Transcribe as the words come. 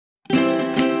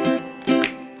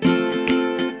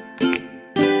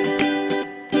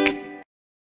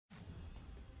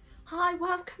Hi,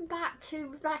 welcome back to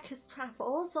Rebecca's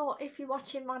Travels, or if you're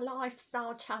watching my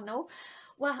lifestyle channel,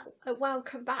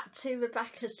 welcome back to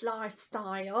Rebecca's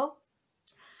Lifestyle.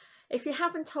 If you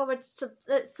haven't already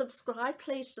subscribed,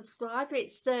 please subscribe.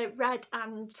 It's the red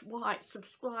and white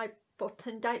subscribe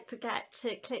button. Don't forget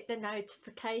to click the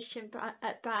notification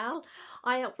bell.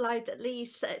 I upload at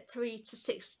least 3 to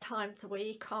 6 times a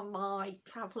week on my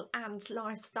travel and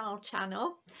lifestyle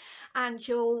channel, and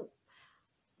you'll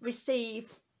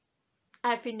receive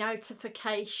every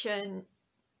notification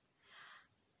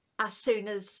as soon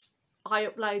as I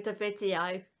upload a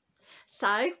video.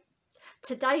 So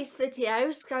today's video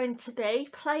is going to be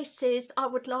places I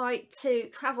would like to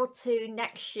travel to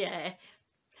next year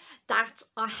that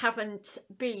I haven't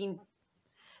been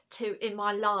to in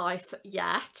my life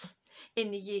yet in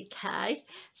the UK.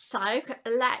 So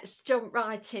let's jump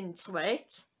right into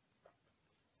it.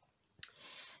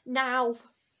 Now,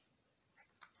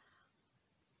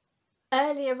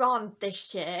 earlier on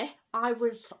this year, I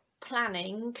was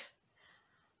planning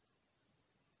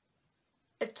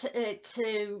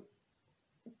to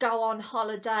go on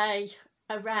holiday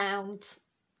around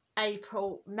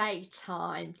April, May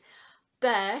time,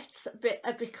 but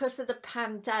because of the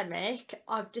pandemic,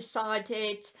 I've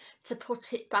decided to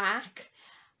put it back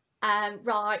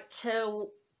right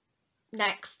till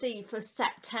next either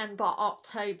September,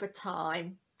 October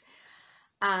time.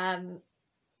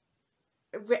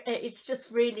 It's just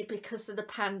really because of the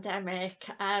pandemic.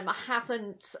 I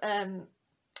haven't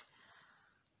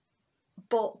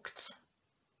booked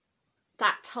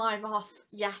that time off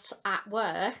yet at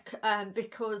work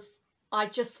because I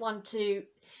just want to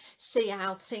see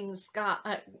how things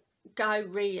go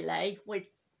really with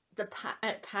the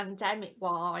pandemic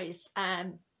wise.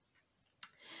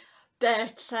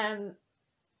 But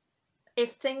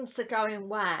if things are going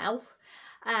well,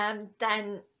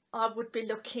 then I would be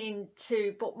looking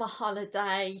to book my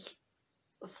holiday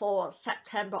for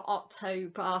September,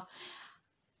 October,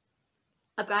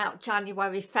 about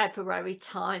January, February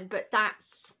time. But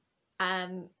that's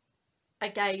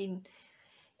again,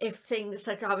 if things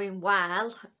are going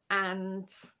well and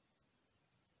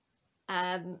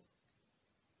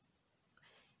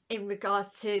in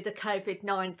regards to the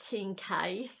COVID-19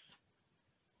 case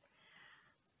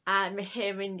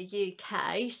here in the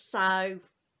UK. So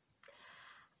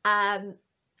I'm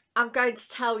going to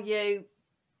tell you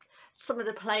some of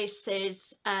the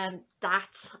places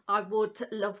that I would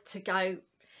love to go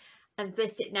and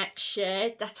visit next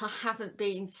year that I haven't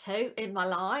been to in my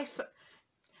life,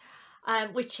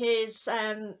 which is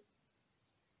a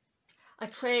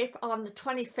trip on the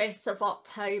 25th of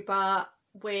October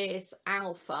with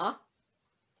Alpha,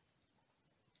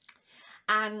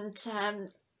 and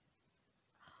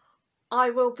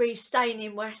I will be staying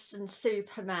in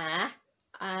Weston-super-Mare.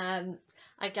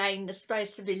 Again, there's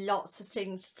supposed to be lots of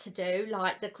things to do,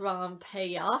 like the Grand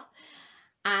Pier,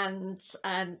 and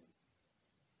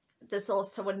there's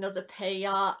also another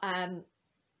pier at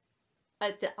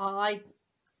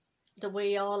the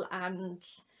Wheel, and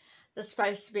there's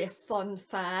supposed to be a fun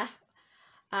fair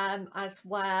as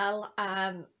well,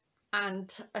 and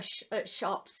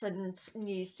shops and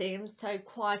museums, so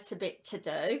quite a bit to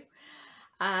do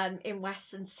in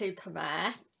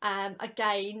Weston-super-Mare.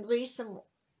 Again, reason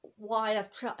why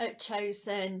I've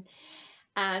chosen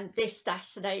this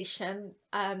destination,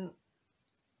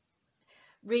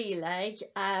 really,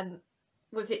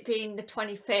 with it being the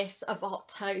 25th of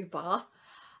October,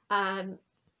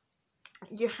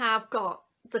 you have got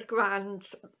the Grand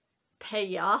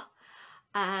Pier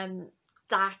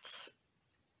that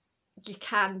you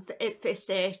can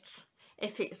visit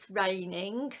if it's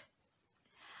raining,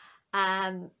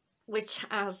 which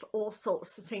has all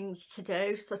sorts of things to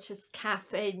do, such as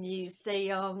cafe,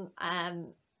 museum,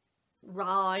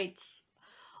 rides,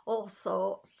 all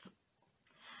sorts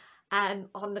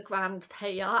on the Grand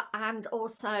Pier. And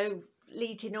also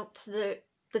leading up to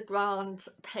the Grand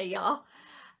Pier,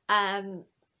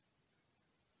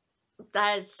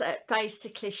 there's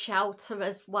basically shelter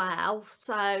as well,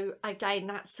 so again,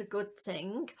 that's a good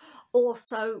thing.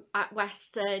 Also at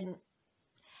Weston,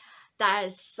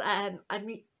 there's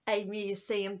a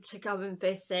museum to go and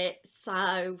visit,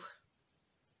 so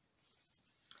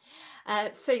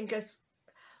fingers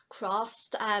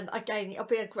crossed. Again, it'll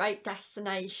be a great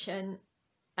destination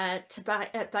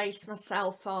to base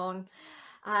myself on.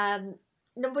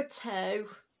 Number 2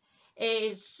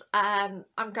 is I'm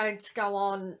going to go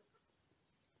on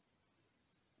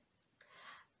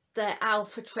the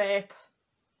Alpha trip,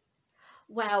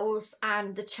 Wells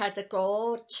and the Cheddar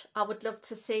Gorge. I would love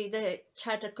to see the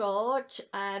Cheddar Gorge.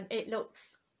 It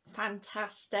looks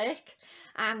fantastic,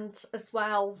 and as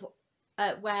well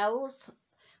Wells,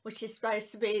 which is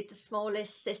supposed to be the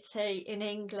smallest city in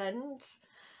England.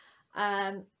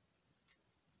 And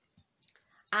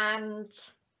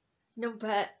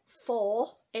number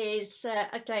 4 is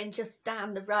again just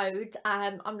down the road.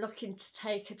 I'm looking to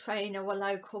take a train or a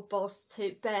local bus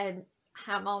to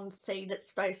ban.You that's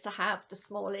supposed to have the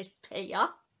smallest pier.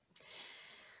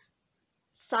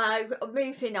 So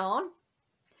moving on,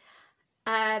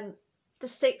 the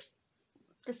 6th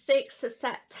of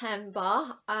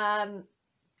September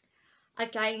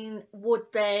again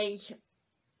would be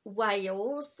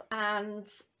Wales and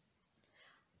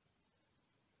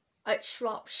at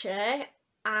Shropshire,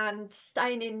 and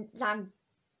staying in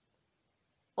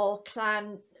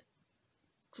Clan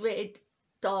Grid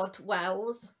Dod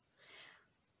Wells,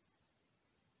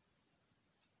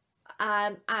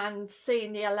 and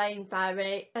seeing the Elaine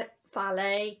Valley,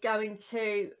 going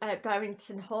to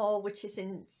Berrington Hall, which is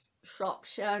in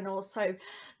Shropshire, and also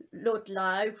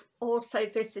Ludlow, also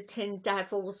visiting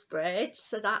Devil's Bridge,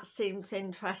 so that seems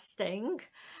interesting,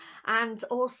 and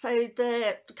also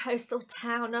the coastal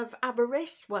town of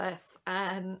Aberystwyth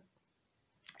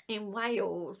in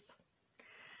Wales.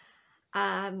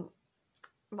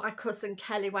 My cousin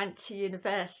Kelly went to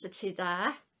university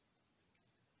there,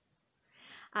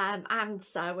 and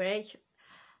Zoe,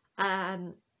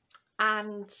 and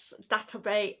that'll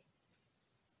be,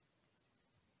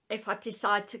 if I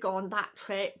decide to go on that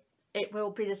trip, it will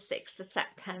be the 6th of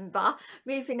September.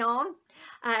 Moving on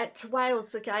to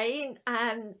Wales again,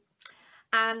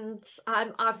 and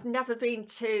I've never been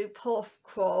to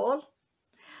Porthcawl,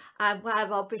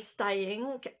 where I'll be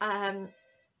staying.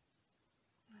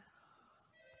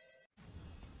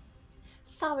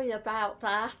 Sorry about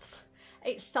that,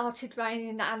 it started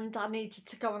raining and I needed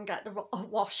to go and get the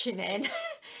washing in.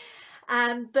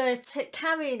 But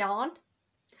carrying on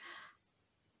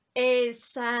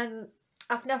is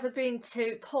I've never been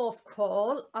to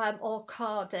Porthcawl or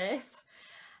Cardiff,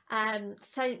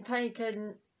 St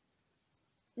Fagan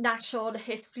National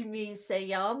History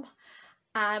Museum,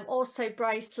 also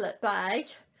Bracelet Bay.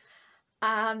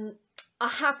 I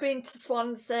have been to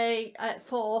Swansea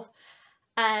for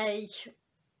a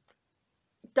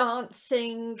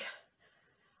dancing,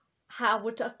 how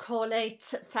would I call it,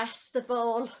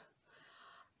 festival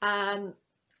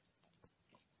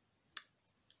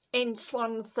in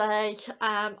Swansea.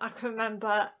 I can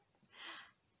remember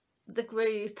the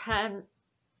group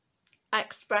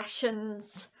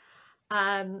Expressions,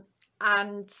 and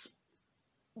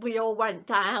we all went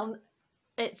down.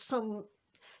 It's some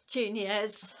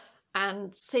juniors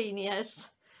and seniors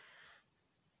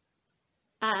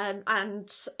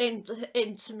and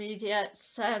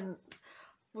intermediates.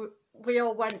 We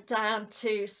all went down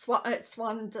to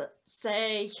Swansea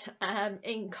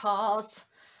in cars,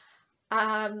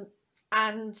 and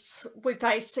we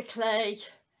basically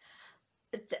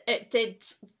did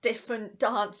different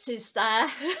dances there.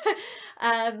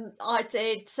 I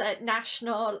did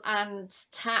national and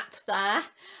tap there.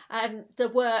 There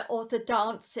were other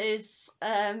dances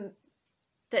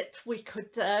that we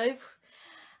could do,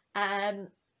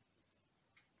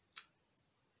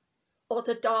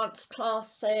 other dance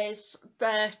classes,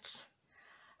 but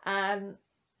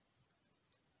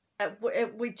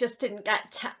we just didn't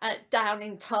get down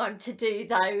in time to do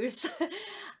those.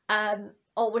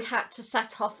 Or we had to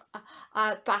set off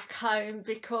back home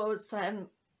because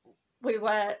we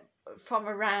were from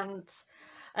around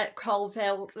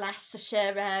Colville,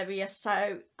 Leicestershire area,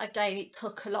 so again it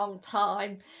took a long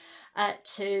time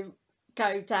to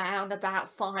go down,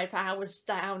 about 5 hours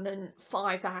down and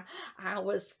 5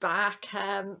 hours back.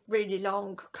 Really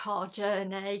long car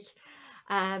journey.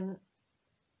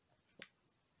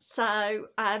 So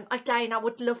again, I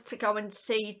would love to go and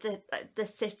see the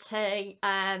city,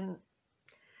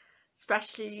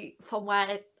 especially from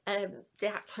where the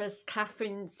actress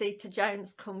Catherine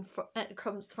Zeta-Jones comes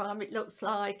from. It looks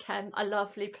like a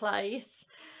lovely place.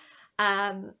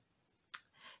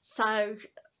 So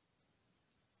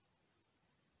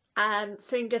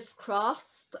fingers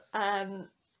crossed,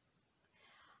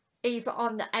 either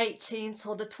on the 18th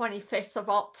or the 25th of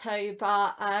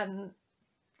October,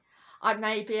 I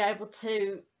may be able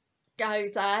to go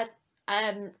there,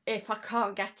 if I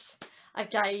can't get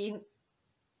again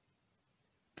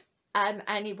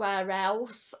anywhere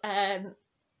else,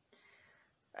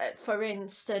 for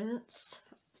instance.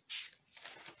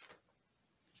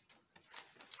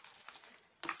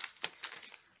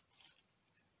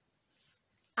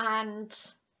 And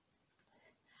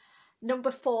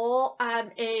number 4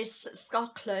 is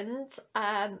Scotland.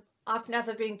 I've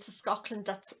never been to Scotland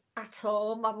at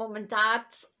all. My mum and dad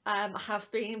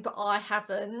have been, but I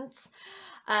haven't.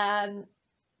 And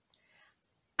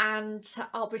and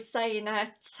I'll be staying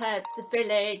at the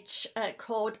village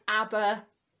called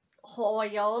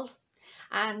Aberhoyle,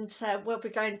 and we'll be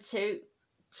going to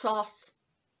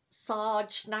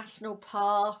Trossachs National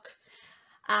Park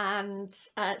and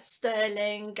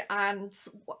Stirling, and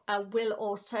we'll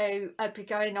also be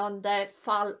going on the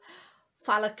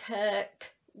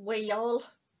Falkirk Wheel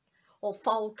or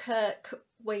Falkirk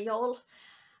Wheel,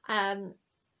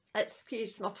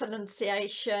 excuse my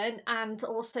pronunciation, and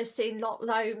also seeing Loch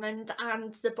Lomond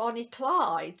and the Bonnie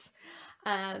Clyde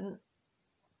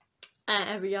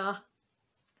area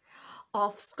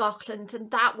of Scotland,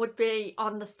 and that would be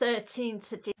on the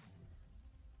 13th of December.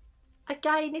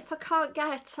 Again, if I can't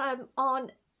get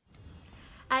on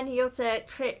any other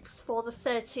trips for the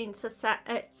 13th of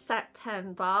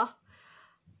September,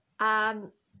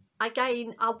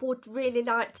 again, I would really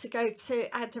like to go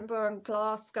to Edinburgh and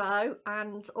Glasgow,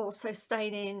 and also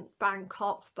staying in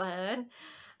ban.You,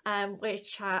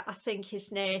 which I think is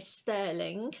near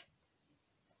Stirling.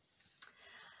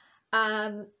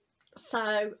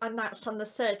 So, and that's on the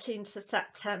 13th of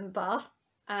September.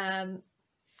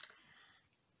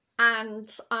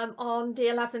 And on the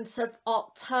 11th of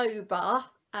October,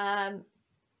 I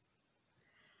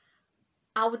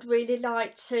would really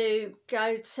like to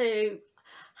go to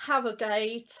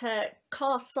Harrogate,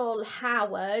 Castle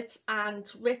Howard and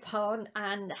Ripon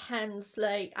and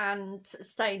Hemsley, and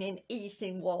staying in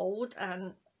Easingwold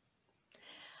and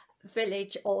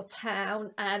village or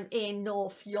town in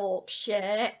North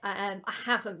Yorkshire. I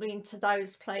haven't been to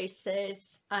those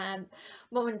places.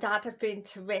 Mum and Dad have been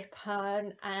to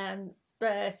Ripon,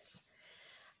 but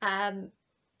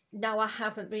no, I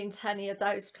haven't been to any of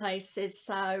those places.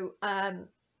 So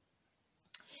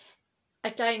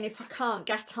again, if I can't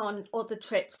get on other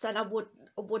trips, then I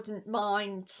wouldn't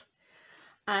mind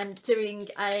doing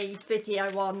a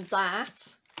video on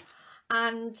that.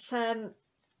 And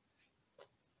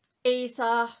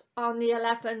either on the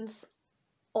 11th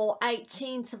or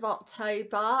 18th of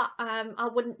October, I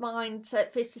wouldn't mind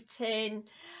visiting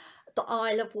the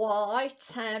Isle of Wight,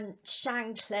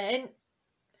 Shanklin,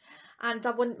 and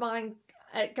I wouldn't mind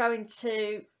going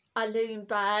to Alloon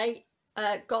Bay,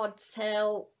 God's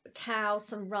Hill,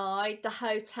 Cows and Ride. The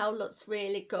hotel looks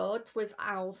really good with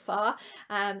Alpha.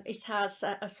 It has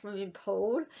a swimming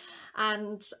pool,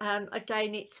 and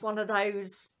again, it's one of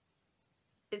those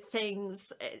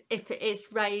things, if it is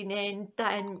raining,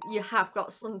 then you have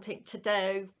got something to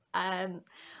do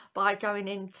by going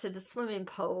into the swimming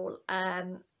pool,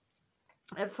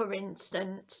 for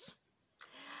instance.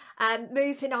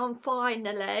 Moving on,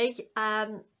 finally,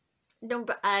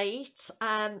 number 8,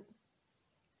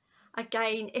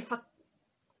 again, if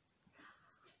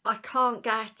I can't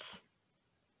get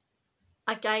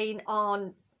again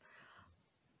on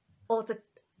other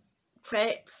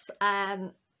trips,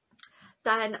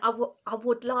 then I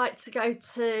would like to go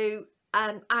to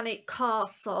Alnwick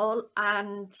Castle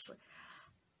and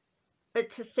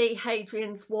to see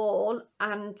Hadrian's Wall,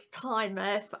 and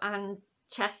Tynemouth and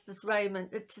to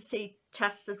see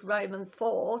Chester's Roman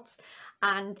fort,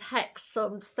 and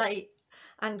Hexham,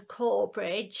 and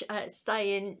Corbridge,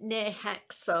 staying near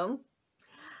Hexham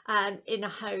in a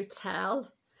hotel.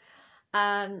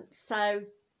 So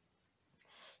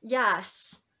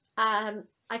yes,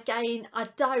 again, I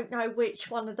don't know which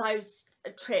one of those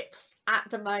trips at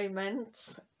the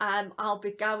moment I'll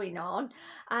be going on.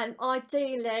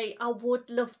 Ideally, I would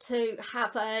love to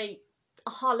have a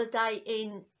holiday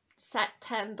in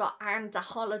September and a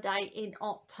holiday in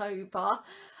October,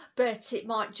 but it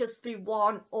might just be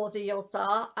one or the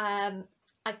other.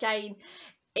 Again,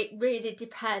 it really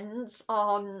depends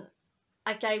on,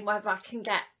 again, whether I can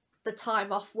get the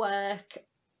time off work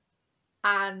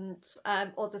and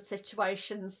other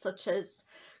situations such as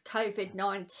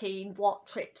COVID-19, what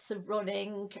trips are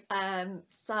running,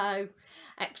 so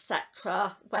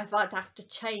etc., whether I'd have to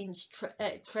change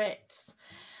trips.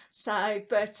 So,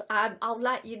 but I'll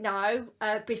let you know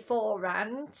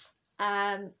beforehand,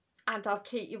 and I'll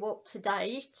keep you up to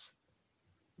date,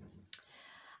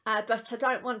 but I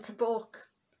don't want to book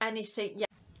anything yet.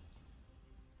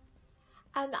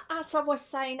 And as I was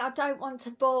saying, I don't want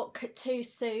to book too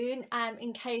soon,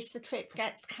 in case the trip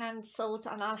gets cancelled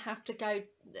and I'll have to go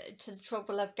to the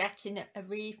trouble of getting a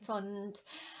refund.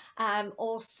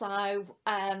 Also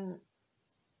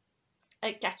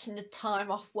getting the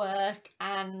time off work,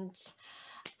 and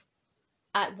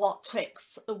what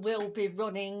trips will be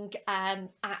running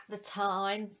at the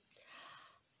time.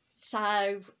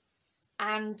 So,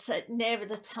 and nearer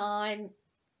the time,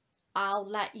 I'll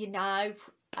let you know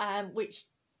which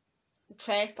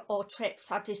trip or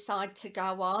trips I decide to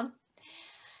go on.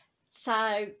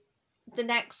 So the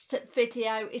next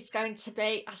video is going to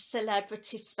be a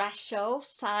celebrity special,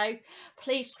 so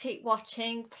please keep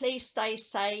watching, please stay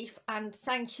safe, and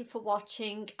thank you for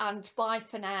watching, and bye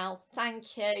for now.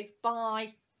 Thank you,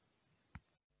 bye.